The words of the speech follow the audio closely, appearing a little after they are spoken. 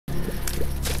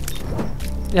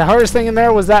The hardest thing in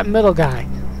there was that middle guy.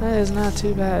 That is not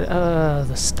too bad.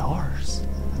 The stars.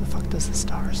 Where the fuck does the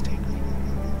stars take me?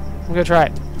 I'm gonna try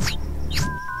it.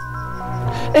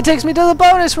 It takes me to the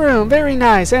bonus room. Very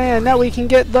nice. And now we can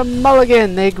get the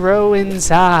mulligan. They grow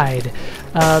inside.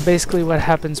 Basically what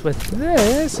happens with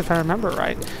this, if I remember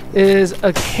right, is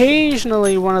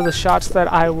occasionally one of the shots that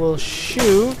I will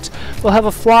shoot will have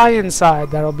a fly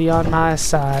inside. That'll be on my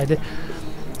side.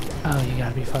 Oh, you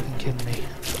gotta be fucking kidding me.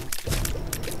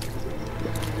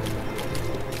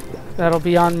 That'll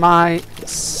be on my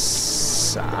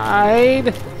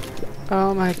side.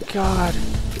 Oh my god.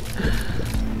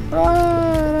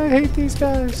 I hate these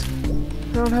guys.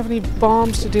 I don't have any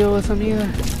bombs to deal with them either.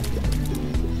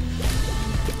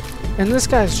 And this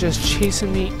guy's just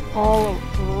chasing me all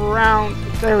around.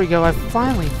 There we go. I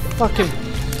finally fucking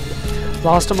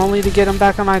lost him only to get him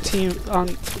back on my team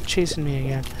on chasing me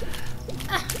again.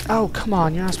 Oh, come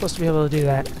on. You're not supposed to be able to do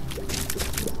that.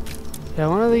 Yeah,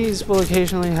 one of these will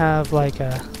occasionally have like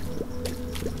a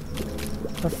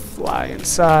fly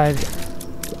inside.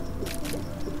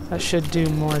 That should do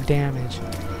more damage.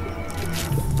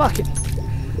 Fuck it.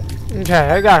 Okay,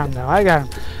 I got him though. I got him.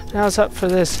 Now it's up for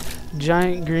this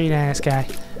giant green ass guy.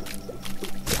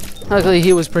 Luckily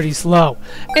he was pretty slow.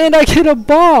 And I get a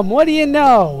bomb! What do you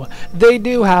know? They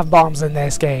do have bombs in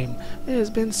this game. It has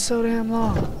been so damn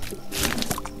long.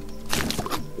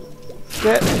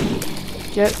 Get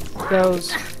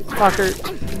those fuckers.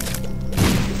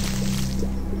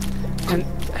 And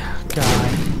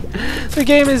God. The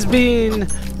game is being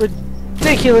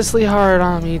ridiculously hard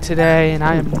on me today, and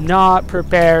I am not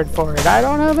prepared for it. I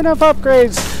don't have enough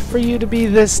upgrades for you to be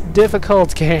this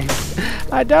difficult game.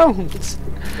 I don't.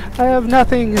 I have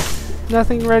nothing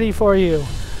ready for you.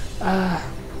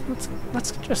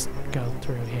 Let's just go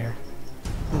through here.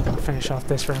 Finish off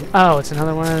this room. Oh, it's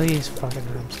another one of these fucking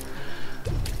rooms.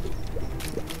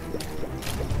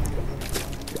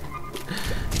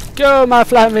 Go, my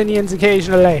fly minions,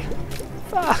 occasionally.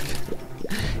 Fuck.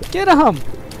 Get him!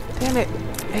 Damn it.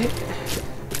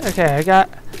 Okay, I got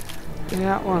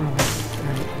one of them.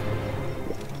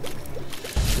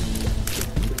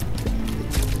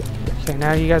 Right. Okay,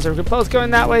 now you guys are both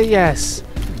going that way. Yes.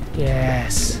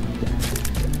 Yes.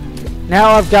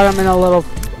 Now I've got them in a little,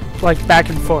 like, back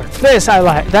and forth. This I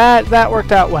like. That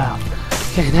worked out well.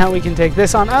 Okay, now we can take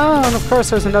this on. Oh, and of course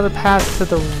there's another path to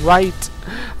the right.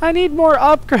 I need more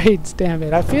upgrades, damn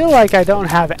it. I feel like I don't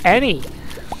have any.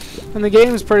 And the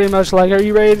game's pretty much like, are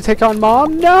you ready to take on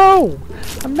Mom? No!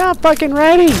 I'm not fucking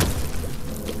ready!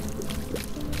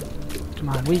 Come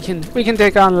on, we can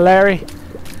take on Larry.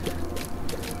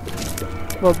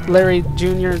 Well, Larry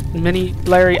Jr., Mini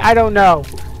Larry, I don't know.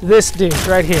 This dude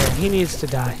right here, he needs to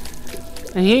die.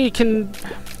 And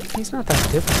he's not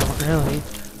that difficult, really.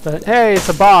 But hey, it's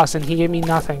a boss, and he gave me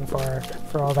nothing for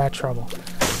all that trouble.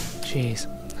 Jeez.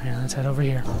 Yeah, let's head over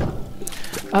here.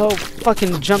 Oh,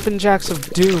 fucking jumping jacks of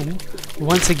doom.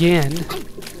 Once again.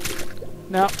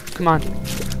 No, come on.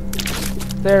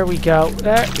 There we go.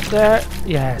 There.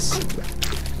 Yes.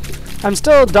 I'm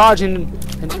still dodging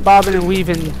and bobbing and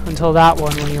weaving until that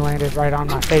one when he landed right on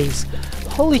my face.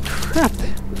 Holy crap.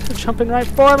 They're jumping right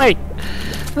for me.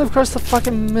 And of course the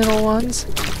fucking middle ones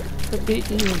are being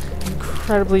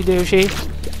incredibly douchey.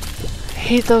 I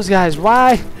hate those guys.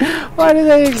 Why? Why do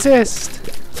they exist?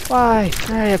 Why?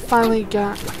 Alright, I finally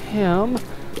got him.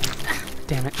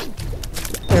 Damn it.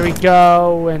 There we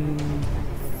go, and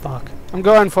fuck. I'm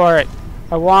going for it.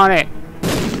 I want it.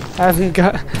 I haven't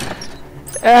got...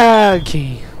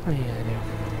 Okay. What are you gonna do?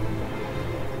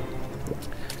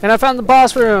 And I found the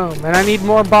boss room, and I need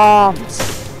more bombs.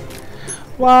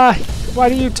 Why? Why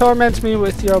do you torment me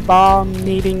with your bomb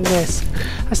needing this?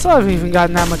 I still haven't even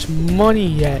gotten that much money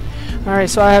yet.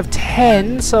 Alright, so I have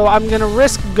 10, so I'm gonna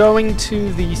risk going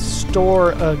to the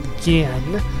store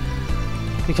again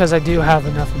because I do have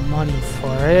enough money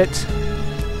for it.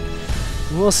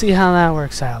 We'll see how that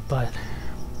works out, but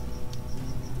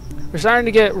we're starting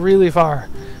to get really far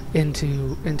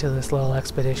into this little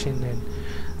expedition, and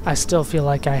I still feel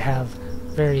like I have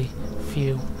very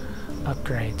few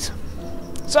upgrades.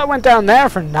 So I went down there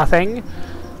for nothing.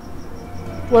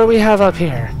 What do we have up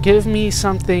here? Give me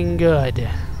something good.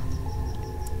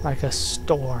 Like a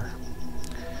store.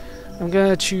 I'm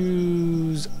gonna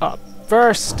choose up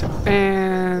first,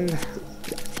 and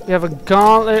we have a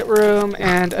gauntlet room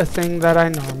and a thing that I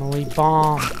normally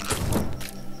bomb.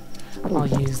 I'll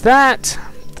use that.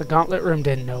 The gauntlet room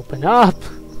didn't open up.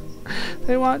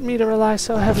 They want me to rely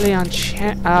so heavily on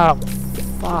oh,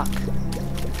 fuck.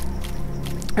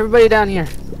 Everybody down here.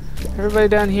 Everybody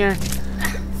down here.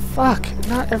 Fuck.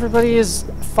 Not everybody is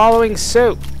following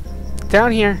suit.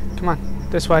 Down here. Come on.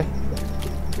 This way.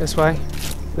 This way.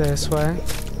 This way.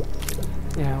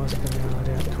 Yeah, I wasn't gonna be able to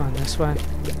do it. Come on, this way.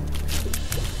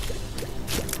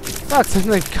 Fuck, then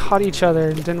they caught each other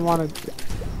and didn't want to...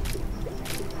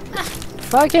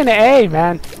 Fucking A,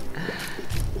 man.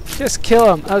 Just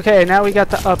kill him. Okay, now we got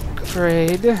the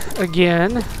upgrade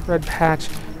again. Red patch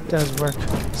does work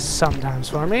sometimes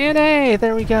for me. And hey,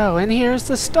 there we go. And here's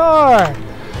the star.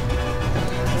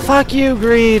 Fuck you,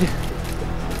 greed.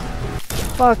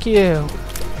 Fuck you.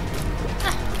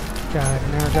 God,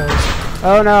 and there it goes.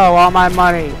 Oh no, all my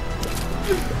money.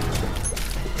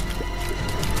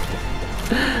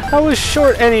 I was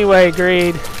short anyway,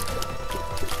 greed.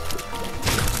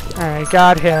 Alright,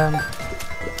 got him.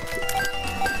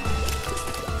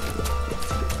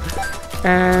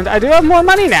 And I do have more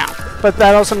money now. But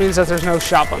that also means that there's no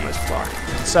shop on this floor.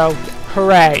 So,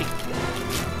 hooray.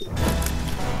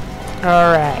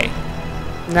 Alright.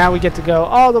 Now we get to go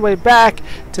all the way back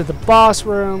to the boss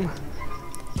room.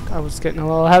 I was getting a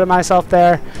little ahead of myself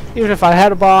there. Even if I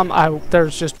had a bomb,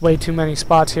 there's just way too many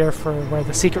spots here for where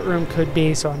the secret room could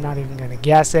be, so I'm not even going to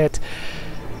guess it.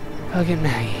 Okay,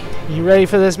 Maggie. You ready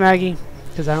for this, Maggie?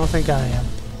 Because I don't think I am.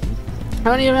 I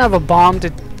don't even have a bomb to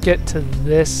get to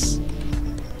this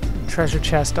treasure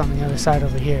chest on the other side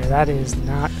over here. That is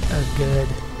not a good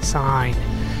sign.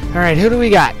 Alright, who do we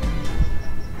got?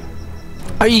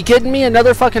 Are you kidding me?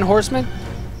 Another fucking horseman?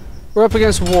 We're up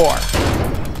against war.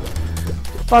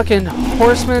 Fucking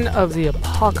horsemen of the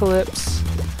apocalypse.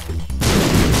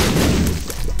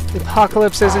 The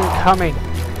apocalypse isn't coming.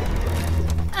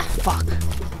 Fuck.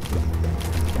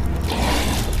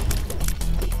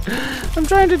 I'm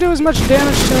trying to do as much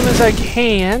damage to him as I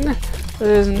can, but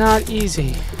it is not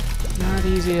easy. Not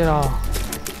easy at all.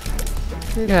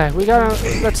 Okay, we got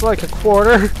a... That's like a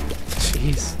quarter.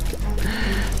 Jeez.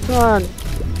 Come on.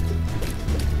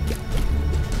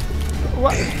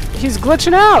 What? He's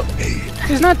glitching out!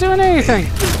 He's not doing anything!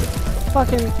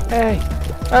 Fucking A.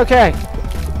 Okay.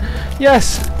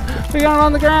 Yes! We got him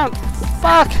on the ground!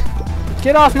 Fuck!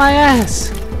 Get off my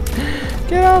ass!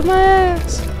 Get off my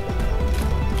ass!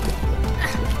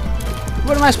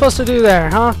 What am I supposed to do there,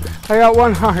 huh? I got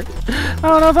one heart. I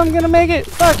don't know if I'm gonna make it.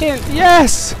 Fucking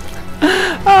yes!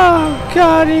 Oh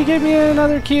god, he gave me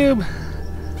another cube.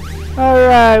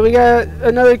 Alright, we got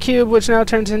another cube which now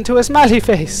turns into a smiley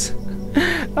face.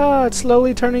 Oh, it's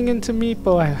slowly turning into Meat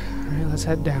Boy. Alright, let's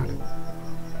head down.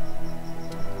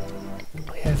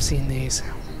 We have seen these.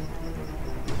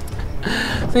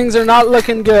 Things are not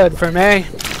looking good for me.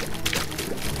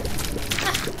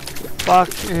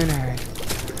 Fucking A.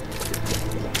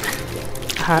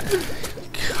 God.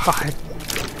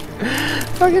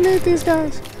 Fucking hate these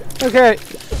guys. Okay,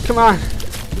 come on.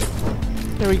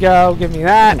 There we go. Give me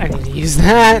that. I need to use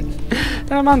that.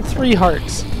 And I'm on 3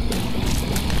 hearts.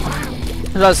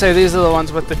 I was about to say, these are the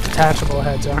ones with the detachable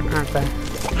heads, aren't they?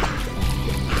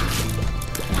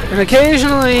 And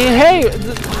occasionally, hey,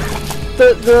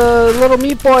 the little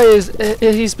Meat Boy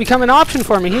he's become an option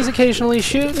for me. He's occasionally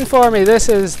shooting for me. This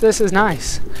is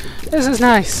nice. This is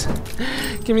nice.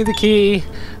 Give me the key.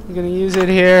 I'm gonna use it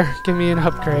here. Give me an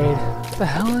upgrade. What the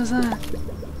hell is that?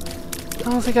 I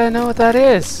don't think I know what that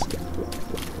is.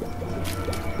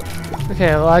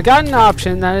 Okay, well I got an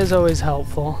option. That is always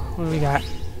helpful. What do we got?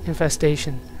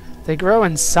 Infestation. They grow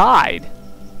inside.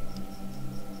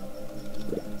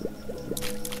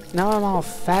 Now I'm all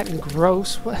fat and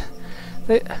gross. What?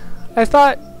 I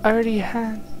thought I already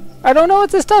had... I don't know what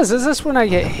this does. Is this when I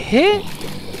get hit?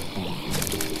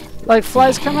 Like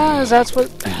flies come out? Is that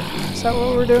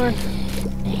what we're doing?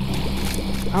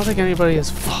 I don't think anybody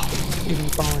is even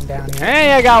falling down here.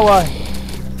 Hey, I got one!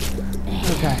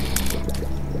 Okay.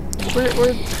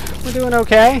 We're doing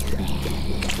okay.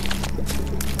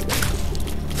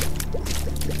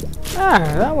 Ah,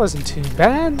 that wasn't too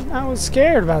bad. I was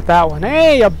scared about that one.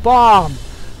 Hey, a bomb!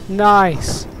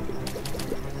 Nice.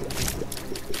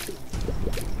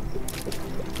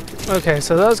 Okay,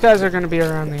 so those guys are going to be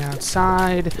around the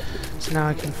outside. So now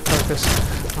I can focus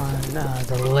on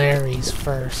the Larrys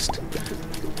first.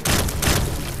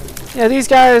 Yeah, these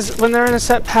guys, when they're in a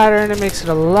set pattern, it makes it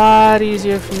a lot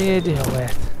easier for me to deal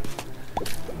with.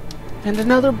 And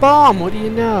another bomb, what do you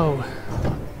know?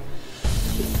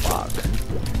 Fuck.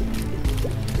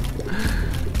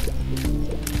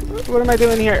 What am I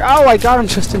doing here? Oh, I got him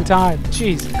just in time.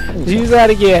 Jeez. Use that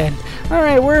again.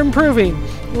 Alright, we're improving.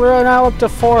 We're now up to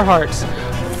 4 hearts.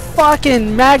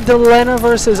 Fucking Magdalena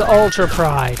versus Ultra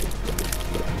Pride.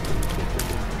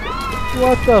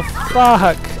 What the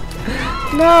fuck?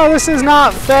 No, this is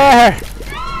not fair.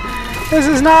 This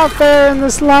is not fair in the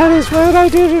slightest. What did I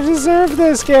do to deserve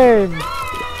this game?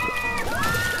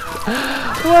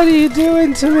 What are you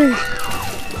doing to me?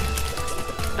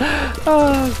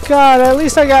 Oh god, at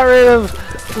least I got rid of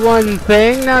one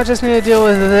thing. Now I just need to deal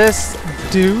with this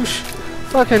douche.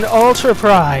 Fucking Ultra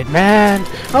Pride, man.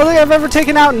 I don't think I've ever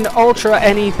taken out an Ultra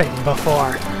anything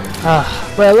before.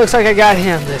 But it looks like I got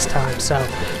him this time, so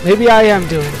maybe I am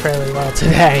doing fairly well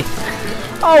today.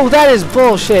 Oh, that is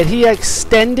bullshit. He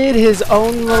extended his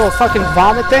own little fucking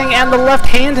vomit thing, and the left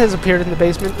hand has appeared in the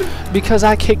basement because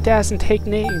I kicked ass and take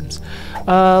names.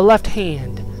 Left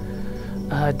hand.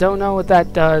 Don't know what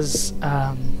that does,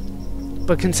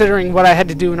 but considering what I had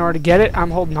to do in order to get it,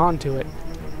 I'm holding on to it.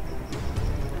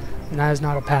 And that is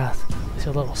not a path. There's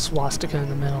a little swastika in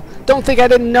the middle. Don't think I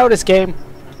didn't notice, game.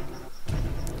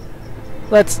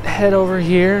 Let's head over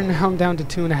here. Now I'm down to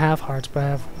 2.5 hearts, but I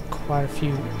have quite a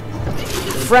few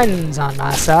friends on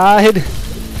my side.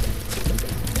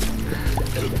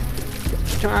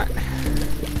 Come on.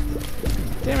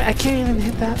 Damn it, I can't even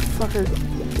hit that fucker.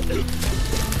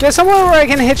 Get somewhere where I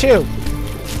can hit you.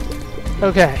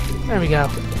 Okay, there we go.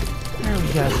 There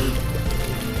we go.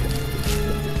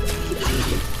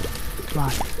 Come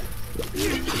on.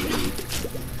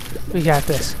 We got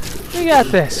this. We got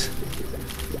this.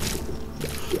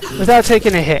 Without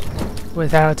taking a hit.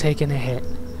 Without taking a hit.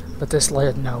 But this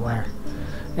led nowhere.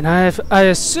 And I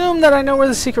assume that I know where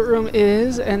the secret room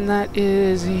is, and that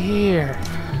is here.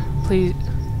 Please.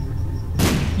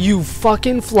 You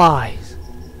fucking flies.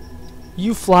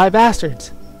 You fly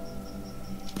bastards.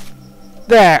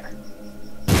 There.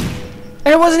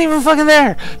 And it wasn't even fucking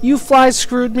there. You flies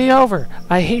screwed me over.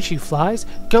 I hate you flies.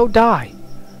 Go die.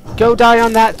 Go die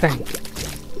on that thing.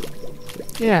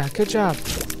 Yeah, good job.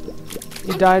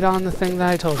 You died on the thing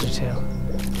that I told you to.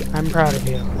 I'm proud of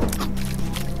you.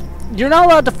 You're not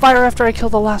allowed to fire after I kill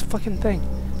the last fucking thing.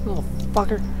 Little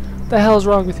fucker. What the hell is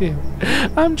wrong with you?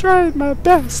 I'm trying my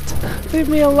best. Leave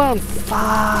me alone.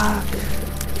 Fuck.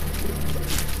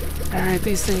 Alright,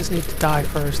 these things need to die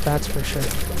first, that's for sure.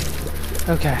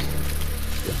 Okay.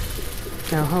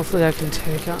 Now hopefully I can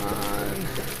take on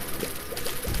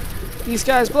these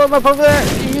guys. Blow them up over there.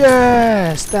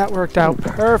 Yes! That worked out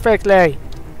perfectly.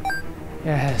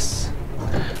 Yes.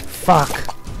 Fuck.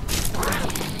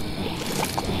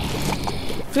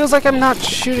 Feels like I'm not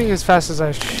shooting as fast as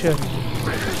I should.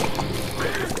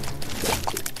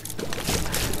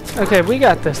 Okay, we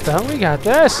got this though. We got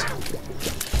this.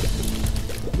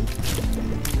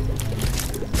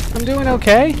 I'm doing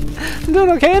okay. I'm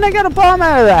doing okay, and I got a bomb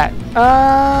out of that.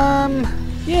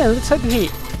 Yeah, let's head and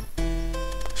heat.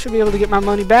 Should be able to get my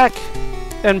money back,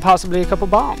 and possibly a couple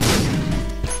bombs.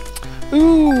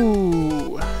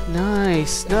 Ooh,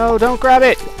 nice. No, don't grab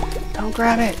it. Don't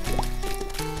grab it.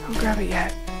 Don't grab it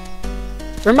yet.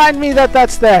 Remind me that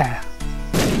that's there.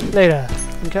 Later.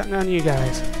 I'm counting on you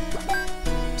guys.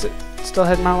 Is it still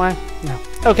heading my way? No.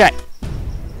 Okay.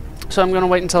 So I'm going to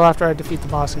wait until after I defeat the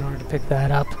boss in order to pick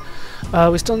that up.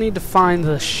 We still need to find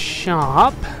the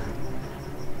shop.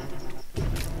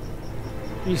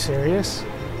 Are you serious?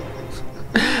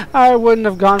 I wouldn't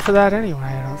have gone for that anyway,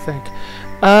 I don't think.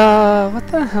 What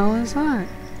the hell is that?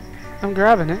 I'm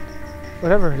grabbing it.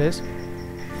 Whatever it is.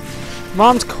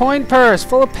 Mom's coin purse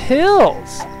full of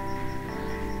pills!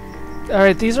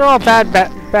 Alright, these are all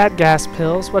bad gas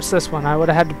pills. What's this one? I would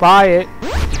have had to buy it.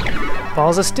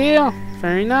 Balls of steel.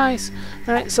 Very nice.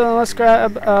 Alright, so let's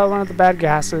grab one of the bad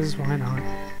gases. Why not?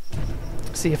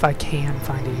 See if I can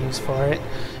find a use for it.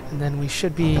 And then we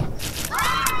should be...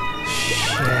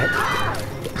 Shit.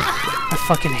 I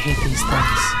fucking hate these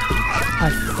things. I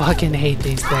fucking hate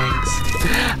these things.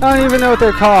 I don't even know what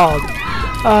they're called.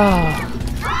 Oh.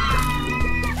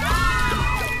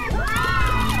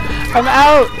 I'm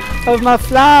out of my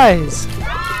flies.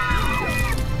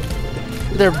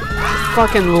 They're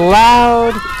fucking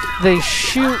loud. They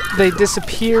shoot, they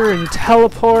disappear and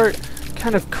teleport. What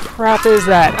kind of crap is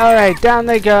that? Alright, down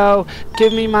they go.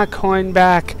 Give me my coin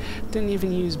back. Didn't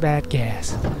even use bad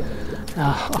gas.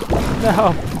 Oh,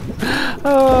 no.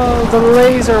 Oh, the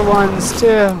laser ones,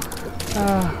 too.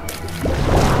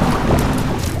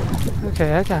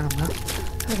 Okay, I got him now.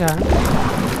 I got him.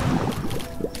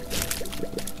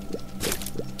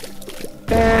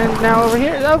 And now over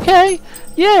here. Okay,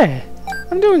 yeah.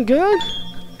 I'm doing good.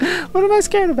 What am I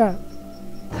scared about?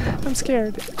 I'm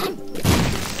scared.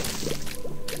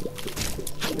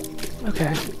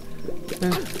 Okay.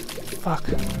 Fuck.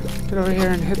 Get over here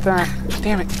and hit that.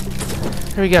 Damn it.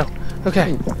 There we go.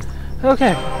 Okay.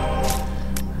 Okay.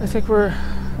 I think we're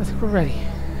ready.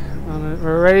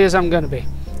 We're ready as I'm gonna be.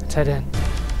 Let's head in.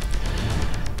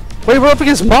 Wait, we're up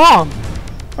against Mom!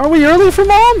 Are we early for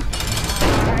Mom?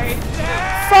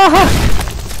 Fuck!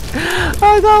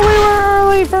 I thought we were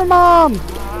early for Mom!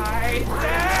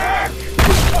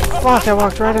 Fuck, I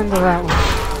walked right into that one.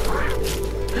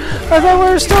 I thought we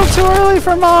were still too early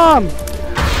for Mom!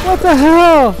 What the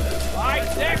hell?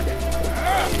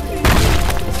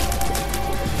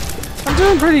 I'm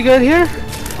doing pretty good here.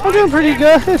 I'm doing pretty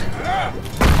good.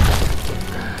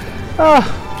 Oh.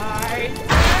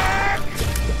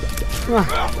 Come on.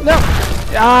 No!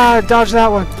 Ah, dodge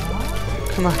that one.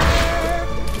 Come on.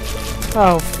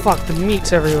 Oh, fuck, the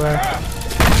meat's everywhere.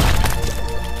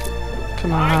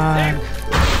 Come on.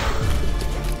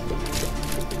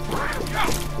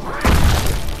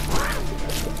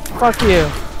 Fuck you.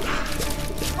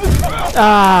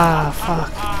 Ah,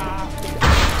 fuck.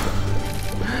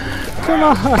 Come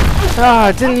on. Ah,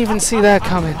 I didn't even see that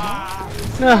coming.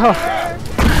 No.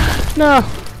 No.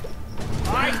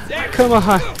 Come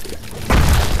on.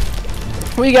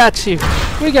 We got you.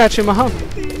 We got you, Mom.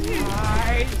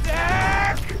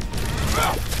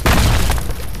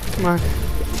 Come on.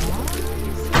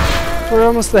 We're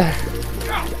almost there.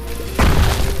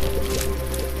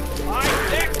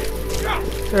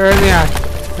 Right in the eye.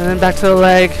 And then back to the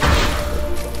leg.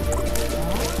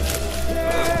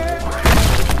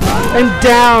 And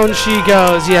down she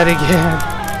goes yet again.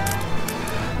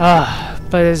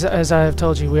 But as I have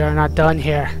told you, we are not done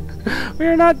here. We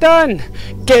are not done.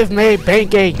 Give me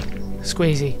Binky.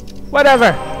 Squeezy.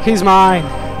 Whatever. He's mine.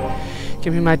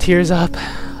 Give me my tears up.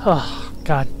 Oh,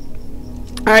 God.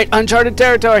 Alright, uncharted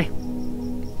territory.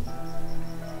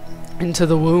 Into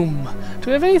the womb. Do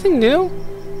we have anything new?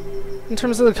 In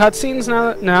terms of the cutscenes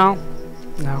now? No.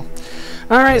 No.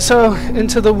 Alright, so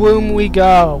into the womb we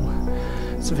go.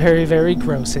 It's very, very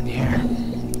gross in here.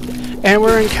 And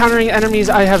we're encountering enemies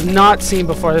I have not seen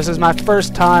before. This is my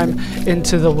first time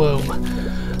into the womb.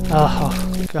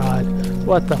 Oh, God.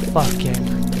 What the fuck, game?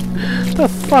 What the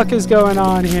fuck is going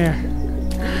on here?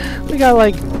 We got,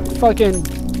 like, fucking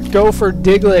Gopher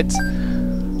Diglett.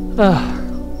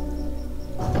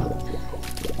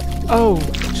 Oh,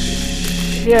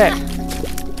 shit.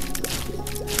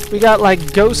 We got,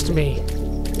 like, Ghost Me.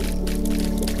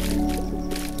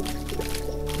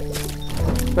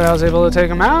 But I was able to take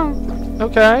him out.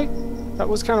 Okay. That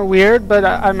was kind of weird, but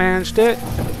I managed it.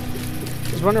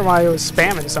 I was wondering why it was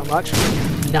spamming so much.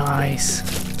 Nice.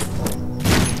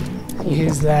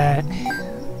 Use that.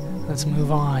 Let's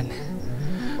move on.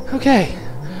 Okay.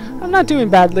 I'm not doing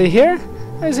badly here.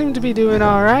 I seem to be doing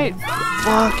alright.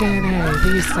 Fucking hey,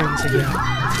 these things again.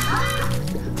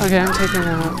 Okay, I'm taking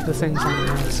out the things on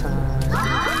the other side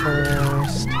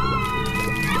first.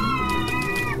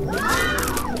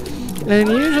 And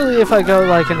usually if I go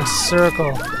like in a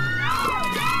circle,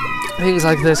 things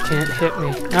like this can't hit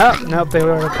me. Oh, nope, they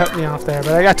would have cut me off there.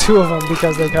 But I got two of them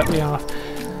because they cut me off.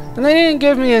 And they didn't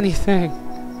give me anything.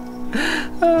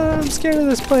 I'm scared of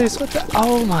this place. What the?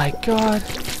 Oh my God.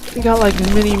 We got like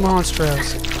mini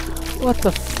monstros. What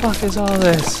the fuck is all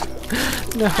this?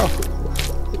 No.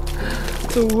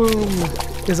 The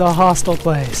womb is a hostile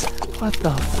place. What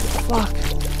the fuck?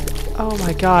 Oh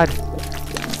my God.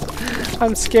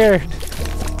 I'm scared.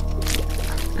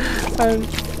 I'm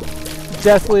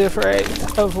deathly afraid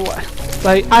of what.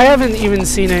 Like, I haven't even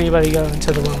seen anybody go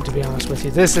into the womb, to be honest with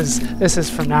you. This is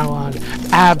from now on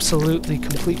absolutely,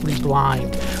 completely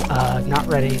blind. Not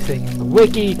read anything in the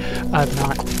wiki. I've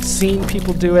not seen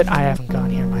people do it. I haven't gone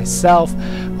here myself.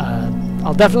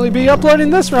 I'll definitely be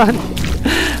uploading this run.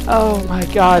 Oh my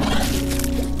God.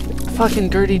 Fucking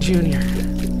Gurdy Jr.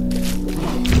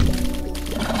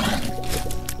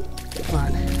 Come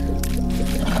on.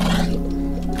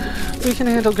 We can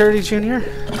handle Gurdy Jr.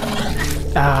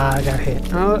 Ah, I got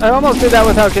hit. Oh, I almost did that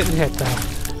without getting hit, though.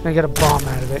 I get a bomb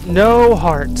out of it. No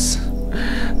hearts.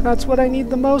 That's what I need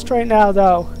the most right now,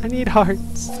 though. I need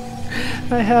hearts.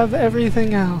 I have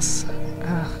everything else.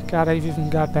 Oh, God, I've even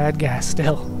got bad gas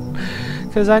still.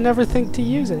 Because I never think to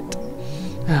use it.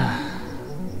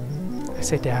 I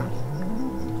say down.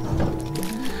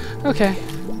 Okay.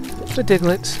 The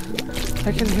Diglets.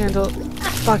 I can handle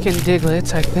fucking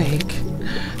Diglets, I think.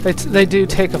 They do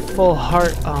take a full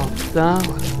heart off, though.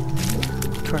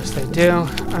 Of course they do.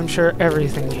 I'm sure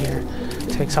everything here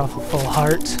takes off a full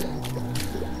heart.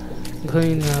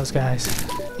 Including those guys.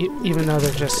 Even though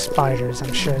they're just spiders,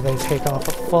 I'm sure they take off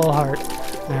a full heart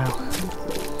now.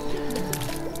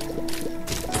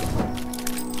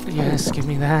 Yes, give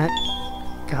me that.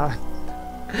 God.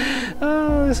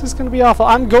 Oh, this is gonna be awful.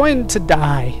 I'm going to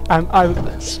die.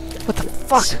 What the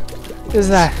fuck is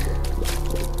that?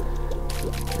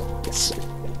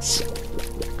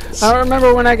 I don't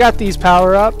remember when I got these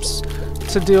power-ups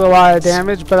to do a lot of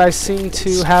damage, but I seem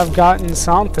to have gotten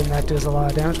something that does a lot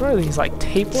of damage. What are these, like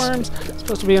tapeworms? It's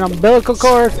supposed to be an umbilical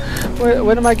cord?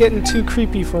 What am I getting too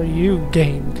creepy for you,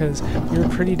 game? Because you're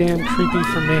pretty damn creepy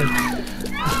for me.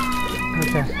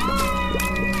 Okay.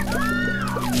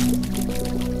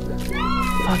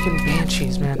 fucking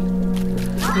banshees, man.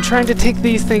 I'm trying to take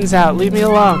these things out. Leave me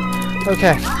alone.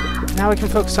 Okay. Now we can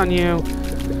focus on you.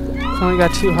 I've only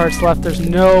got 2 hearts left. There's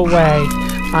no way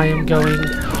I am going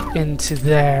into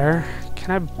there.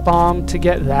 Can I bomb to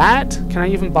get that? Can I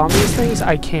even bomb these things?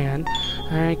 I can.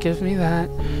 Alright, give me that.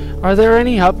 Are there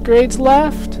any upgrades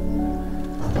left?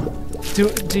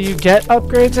 Do you get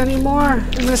upgrades anymore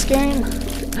in this game?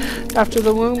 After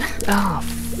the womb? Oh,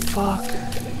 fuck.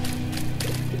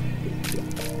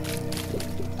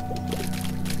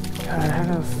 God,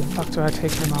 how the fuck do I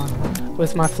take him on?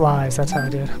 With my flies, that's how I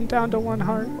do it. I'm down to 1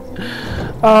 heart.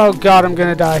 Oh god, I'm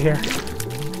gonna die here.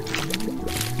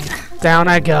 Down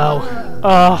I go.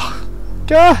 Oh,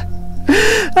 god.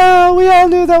 Oh, we all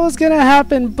knew that was gonna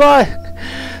happen, but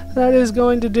that is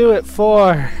going to do it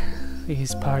for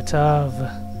these parts of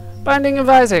Binding of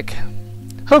Isaac.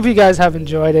 Hope you guys have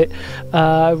enjoyed it.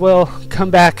 I will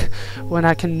come back when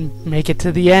I can make it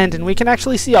to the end and we can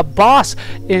actually see a boss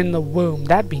in the womb.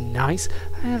 That'd be nice.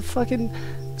 I had fucking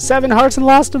 7 hearts and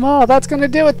lost them all. That's gonna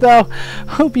do it though.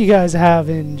 Hope you guys have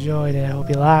enjoyed it. Hope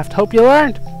you laughed. Hope you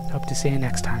learned. Hope to see you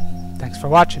next time. Thanks for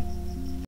watching.